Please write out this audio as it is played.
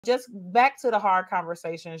just back to the hard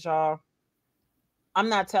conversations, y'all. I'm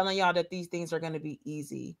not telling y'all that these things are going to be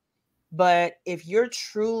easy, but if you're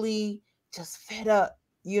truly just fed up,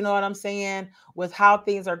 you know what I'm saying, with how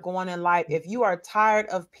things are going in life, if you are tired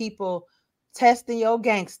of people testing your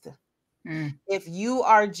gangster, if you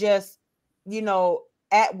are just, you know,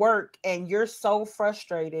 at work and you're so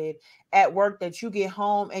frustrated at work that you get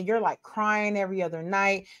home and you're like crying every other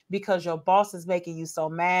night because your boss is making you so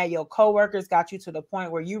mad, your coworkers got you to the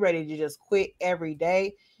point where you ready to just quit every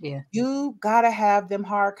day. Yeah. You gotta have them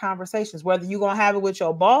hard conversations, whether you're gonna have it with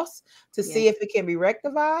your boss to Yeah. see if it can be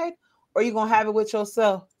rectified, or you're gonna have it with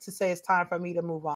yourself to say it's time for me to move on.